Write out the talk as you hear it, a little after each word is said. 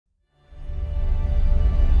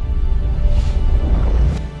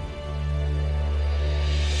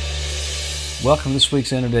Welcome to this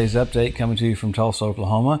week's End of Days Update, coming to you from Tulsa,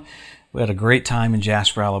 Oklahoma. We had a great time in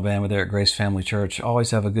Jasper, Alabama there at Grace Family Church.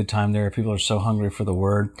 Always have a good time there. People are so hungry for the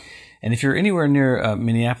Word. And if you're anywhere near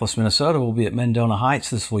Minneapolis, Minnesota, we'll be at Mendona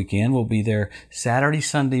Heights this weekend. We'll be there Saturday,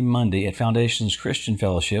 Sunday, Monday at Foundations Christian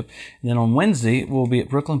Fellowship. And then on Wednesday, we'll be at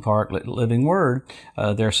Brooklyn Park, Living Word.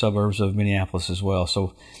 They're suburbs of Minneapolis as well.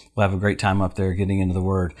 So we'll have a great time up there getting into the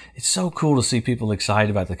Word. It's so cool to see people excited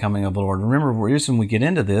about the coming of the Lord. Remember, the reason we get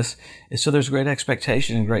into this is so there's great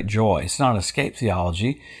expectation and great joy. It's not escape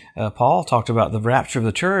theology. Paul talked about the rapture of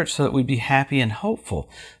the church so that we'd be happy and hopeful.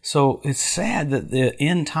 So it's sad that the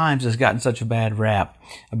end times has gotten such a bad rap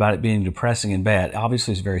about it being depressing and bad.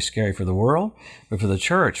 Obviously, it's very scary for the world, but for the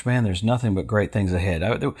church, man, there's nothing but great things ahead.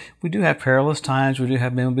 We do have perilous times. We do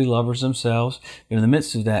have men who be lovers themselves. But in the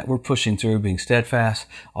midst of that, we're pushing through, being steadfast,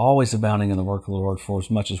 always abounding in the work of the Lord, for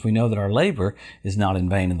as much as we know that our labor is not in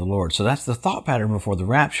vain in the Lord. So that's the thought pattern before the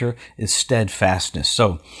rapture, is steadfastness.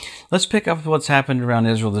 So let's pick up what's happened around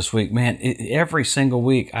Israel this week. Man, every single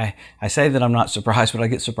week, I say that I'm not surprised, but I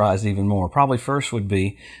get surprised even more. Probably first would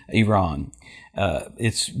be Iran.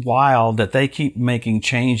 It's wild that they keep making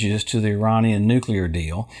changes to the Iranian nuclear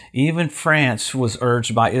deal. Even France was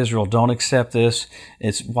urged by Israel, don't accept this.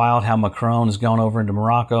 It's wild how Macron has gone over into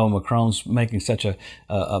Morocco. Macron's making such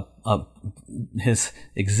his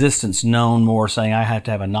existence known more, saying I have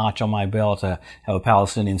to have a notch on my belt to have a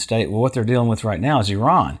Palestinian state. Well, what they're dealing with right now is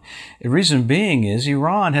Iran. The reason being is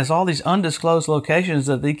Iran has all these undisclosed locations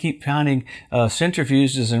that they keep finding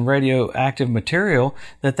centrifuges and radioactive material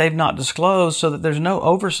that they've not disclosed, so that there's no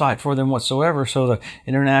oversight for them whatsoever. So the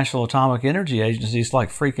International Atomic Energy Agency is like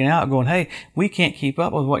freaking out, going, hey, we can't keep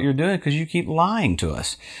up with what you're doing because you keep lying to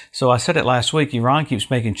us. So I said it last week, Iran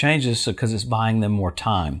keeps making changes because it's buying them more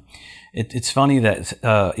time. It's funny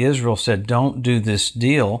that Israel said, don't do this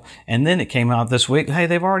deal. And then it came out this week, hey,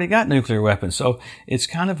 they've already got nuclear weapons. So it's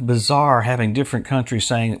kind of bizarre having different countries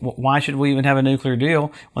saying, why should we even have a nuclear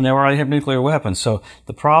deal when they already have nuclear weapons? So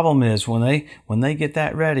the problem is when they get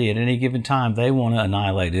that ready at any given time, they want to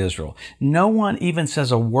annihilate Israel. No one even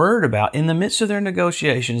says a word about, in the midst of their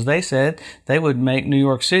negotiations, they said they would make New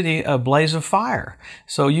York City a blaze of fire.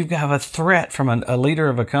 So you've got a threat from a leader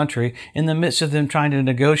of a country in the midst of them trying to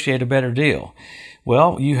negotiate a better deal.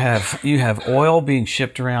 Well, you have oil being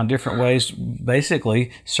shipped around different ways,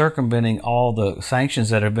 basically circumventing all the sanctions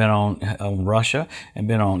that have been on Russia and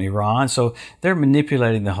been on Iran. So they're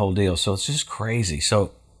manipulating the whole deal. So it's just crazy.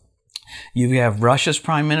 So you have Russia's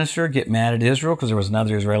prime minister get mad at Israel because there was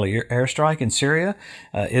another Israeli airstrike in Syria.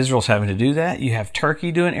 Israel's having to do that. You have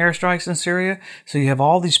Turkey doing airstrikes in Syria. So you have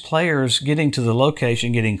all these players getting to the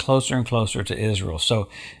location, getting closer and closer to Israel. So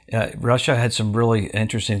Russia had some really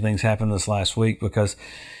interesting things happen this last week because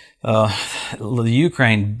the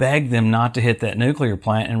Ukraine begged them not to hit that nuclear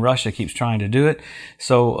plant, and Russia keeps trying to do it.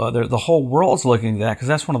 So the whole world's looking at that because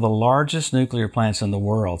that's one of the largest nuclear plants in the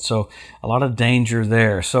world. So a lot of danger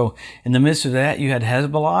there. So in the midst of that, you had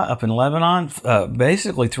Hezbollah up in Lebanon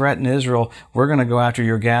basically threaten Israel, we're going to go after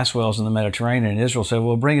your gas wells in the Mediterranean. And Israel said,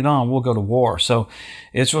 well, bring it on. We'll go to war. So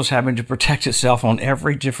Israel's having to protect itself on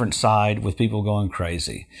every different side with people going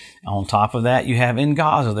crazy. On top of that, you have in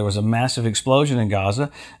Gaza, there was a massive explosion in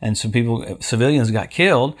Gaza, and some people, civilians got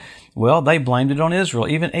killed. Well, they blamed it on Israel.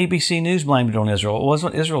 Even ABC News blamed it on Israel. It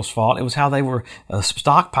wasn't Israel's fault. It was how they were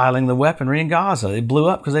stockpiling the weaponry in Gaza. It blew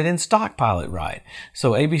up because they didn't stockpile it right.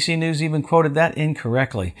 So ABC News even quoted that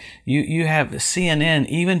incorrectly. You have CNN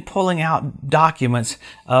even pulling out documents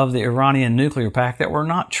of the Iranian nuclear pact that were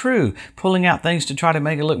not true, pulling out things to try to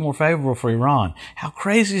make it look more favorable for Iran. How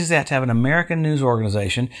crazy is that to have an American news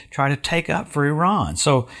organization try to take up for Iran?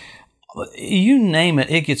 So you name it,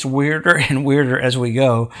 it gets weirder and weirder as we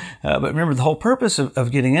go. But remember, the whole purpose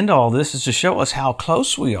of getting into all this is to show us how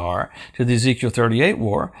close we are to the Ezekiel 38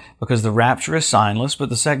 war, because the rapture is signless, but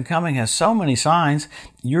the second coming has so many signs.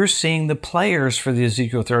 You're seeing the players for the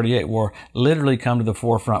Ezekiel 38 war literally come to the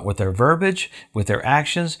forefront with their verbiage, with their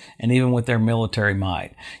actions, and even with their military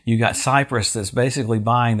might. You got Cyprus that's basically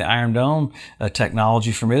buying the Iron Dome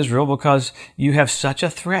technology from Israel because you have such a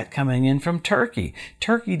threat coming in from Turkey.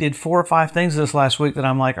 Turkey did 4 or 5 things this last week that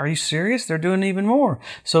I'm like, are you serious? They're doing even more.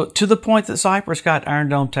 So to the point that Cyprus got Iron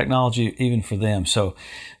Dome technology even for them. So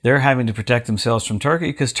they're having to protect themselves from Turkey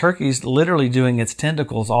because Turkey's literally doing its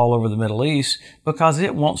tentacles all over the Middle East because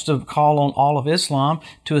it wants to call on all of Islam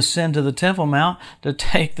to ascend to the Temple Mount to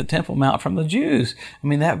take the Temple Mount from the Jews. I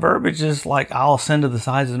mean, that verbiage is like, I'll ascend to the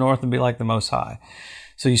sides of the north and be like the Most High.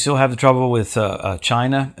 So you still have the trouble with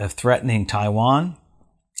China threatening Taiwan.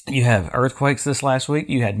 You have earthquakes this last week.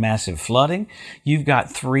 You had massive flooding. You've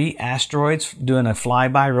got 3 asteroids doing a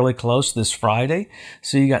flyby really close this Friday.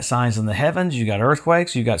 So you got signs in the heavens. You got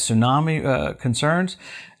earthquakes. You got tsunami concerns.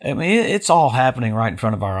 I mean, it's all happening right in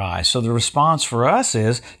front of our eyes. So the response for us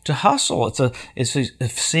is to hustle. It's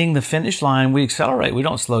seeing the finish line. We accelerate. We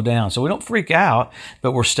don't slow down. So we don't freak out,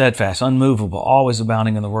 but we're steadfast, unmovable, always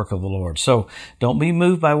abounding in the work of the Lord. So don't be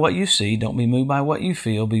moved by what you see. Don't be moved by what you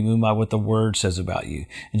feel. Be moved by what the Word says about you.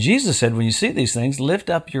 And Jesus said, when you see these things, lift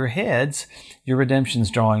up your heads. Your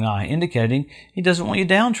redemption's drawing nigh, indicating He doesn't want you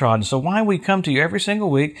downtrodden. So why we come to you every single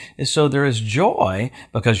week is so there is joy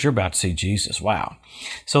because you're about to see Jesus. Wow.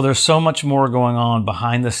 So there's so much more going on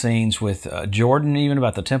behind the scenes with Jordan, even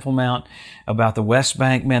about the Temple Mount, about the West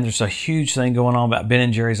Bank. Man, there's a huge thing going on about Ben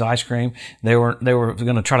and Jerry's ice cream. They were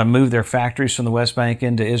going to try to move their factories from the West Bank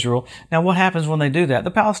into Israel. Now, what happens when they do that?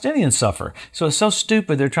 The Palestinians suffer. So it's so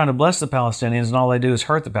stupid. They're trying to bless the Palestinians, and all they do is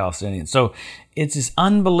hurt the Palestinians. So it's just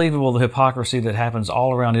unbelievable, the hypocrisy that happens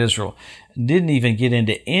all around Israel. Didn't even get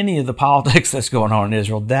into any of the politics that's going on in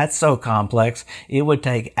Israel. That's so complex. It would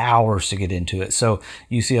take hours to get into it. So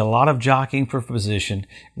you see a lot of jockeying for position.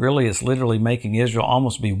 Really, it's literally making Israel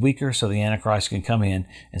almost be weaker so the Antichrist can come in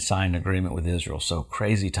and sign an agreement with Israel. So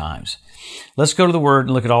crazy times. Let's go to the Word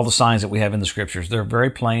and look at all the signs that we have in the Scriptures. They're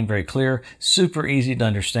very plain, very clear, super easy to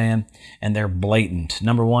understand, and they're blatant.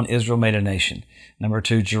 Number 1, Israel made a nation. Number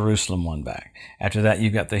 2, Jerusalem won back. After that,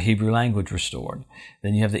 you've got the Hebrew language restored.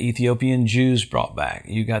 Then you have the Ethiopian Jews brought back.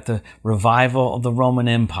 You got the revival of the Roman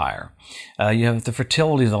Empire. You have the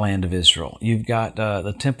fertility of the land of Israel. You've got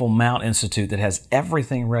the Temple Mount Institute that has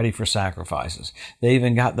everything ready for sacrifices. They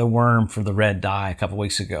even got the worm for the red dye a couple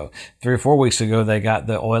weeks ago. 3 or 4 weeks ago, they got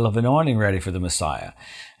the oil of anointing ready for the Messiah.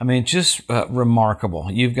 I mean, just remarkable.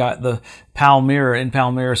 You've got the Palmyra, in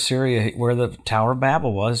Palmyra, Syria, where the Tower of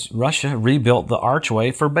Babel was. Russia rebuilt the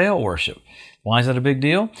archway for Baal worship. Why is that a big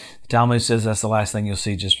deal? The Talmud says that's the last thing you'll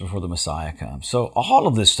see just before the Messiah comes. So all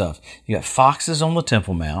of this stuff. You got foxes on the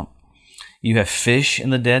Temple Mount. You have fish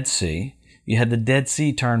in the Dead Sea. You had the Dead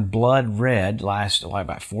Sea turn blood red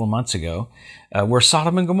about 4 months ago, where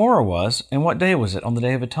Sodom and Gomorrah was. And what day was it? On the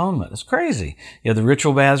Day of Atonement. It's crazy. You have the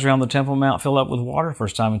ritual baths around the Temple Mount filled up with water,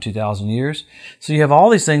 first time in 2,000 years. So you have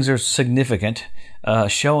all these things that are significant,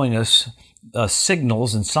 showing us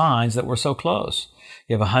signals and signs that we're so close.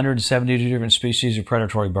 You have 172 different species of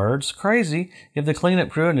predatory birds. Crazy. You have the cleanup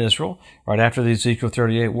crew in Israel. Right after the Ezekiel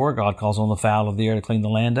 38 war, God calls on the fowl of the air to clean the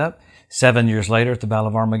land up. 7 years later, at the Battle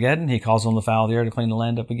of Armageddon, He calls on the fowl of the air to clean the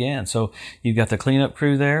land up again. So you've got the cleanup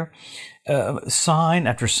crew there. Sign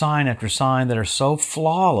after sign after sign that are so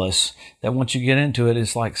flawless that once you get into it,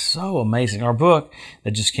 it's like so amazing. Our book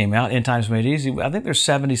that just came out, End Times Made Easy, I think there's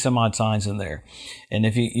 70 some odd signs in there. And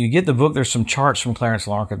if you get the book, there's some charts from Clarence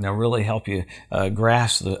Larkin and they'll really help you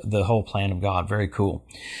grasp the whole plan of God. Very cool.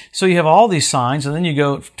 So you have all these signs, and then you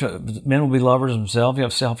go to men will be lovers themselves. You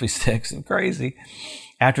have selfie sticks. It's crazy.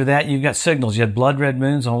 After that, you've got signals. You had blood red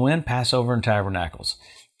moons on when? Passover and Tabernacles.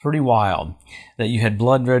 Pretty wild that you had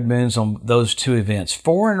blood red moons on those 2 events,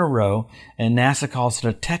 4 in a row, and NASA calls it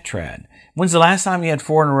a tetrad. When's the last time you had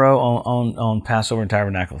 4 in a row on Passover and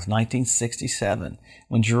Tabernacles? 1967,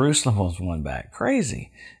 when Jerusalem was won back.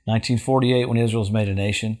 Crazy. 1948, when Israel was made a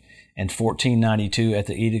nation, and 1492 at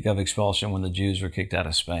the Edict of Expulsion, when the Jews were kicked out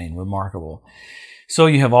of Spain. Remarkable. So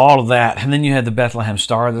you have all of that. And then you had the Bethlehem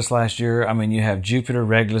Star this last year. I mean, you have Jupiter,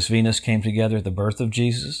 Regulus, Venus came together at the birth of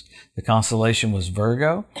Jesus. The constellation was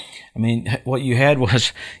Virgo. I mean, what you had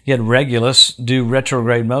was you had Regulus do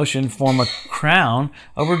retrograde motion, form a crown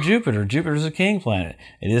over Jupiter. Jupiter's a king planet.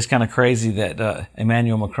 It is kind of crazy that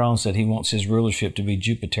Emmanuel Macron said he wants his rulership to be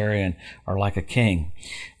Jupiterian or like a king.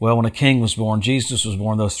 Well, when a king was born, Jesus was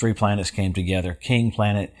born, those 3 planets came together. King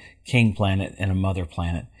planet, and a mother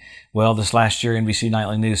planet. Well, this last year, NBC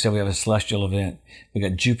Nightly News said we have a celestial event. We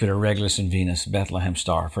got Jupiter, Regulus, and Venus, Bethlehem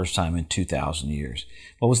Star, first time in 2,000 years.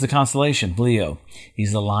 What was the constellation? Leo.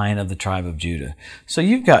 He's the Lion of the tribe of Judah. So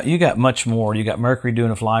you got much more. You got Mercury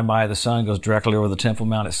doing a flyby of the sun, goes directly over the Temple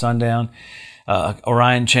Mount at sundown.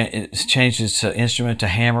 Orion changed its instrument to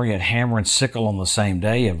hammer. You had hammer and sickle on the same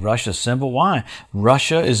day. You have Russia's symbol. Why?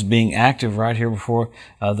 Russia is being active right here before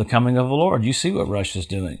the coming of the Lord. You see what Russia's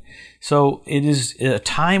doing. So it is a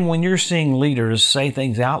time when you're seeing leaders say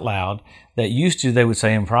things out loud that used to they would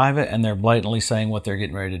say in private, and they're blatantly saying what they're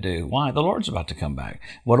getting ready to do. Why? The Lord's about to come back.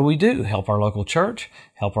 What do? Help our local church,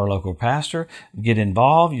 help our local pastor, get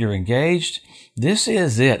involved, you're engaged. This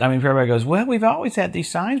is it. I mean, everybody goes, well, we've always had these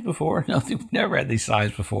signs before. No, we've never had these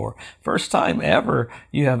signs before. First time ever,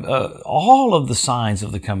 you have all of the signs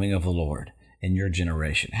of the coming of the Lord in your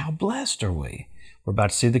generation. How blessed are we? We're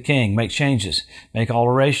about to see the King make changes, make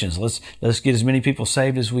alterations. Let's get as many people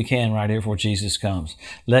saved as we can right here before Jesus comes.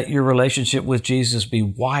 Let your relationship with Jesus be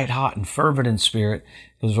white hot and fervent in spirit,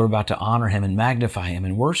 because we're about to honor him and magnify him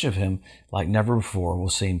and worship him like never before. We'll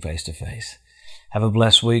see him face to face. Have a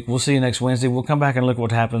blessed week. We'll see you next Wednesday. We'll come back and look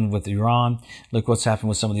what happened with Iran. Look what's happened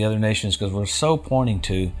with some of the other nations, because we're so pointing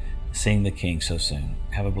to seeing the King so soon.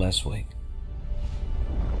 Have a blessed week.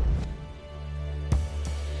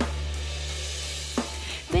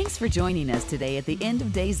 Thanks for joining us today at the End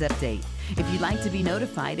of Days Update. If you'd like to be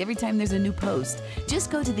notified every time there's a new post, just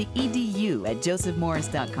go to the edu at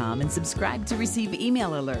josephmorris.com and subscribe to receive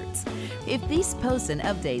email alerts. If these posts and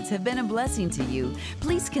updates have been a blessing to you,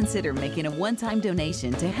 please consider making a one-time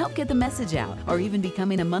donation to help get the message out, or even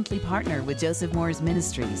becoming a monthly partner with Joseph Morris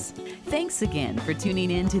Ministries. Thanks again for tuning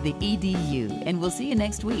in to the EDU, and we'll see you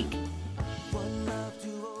next week.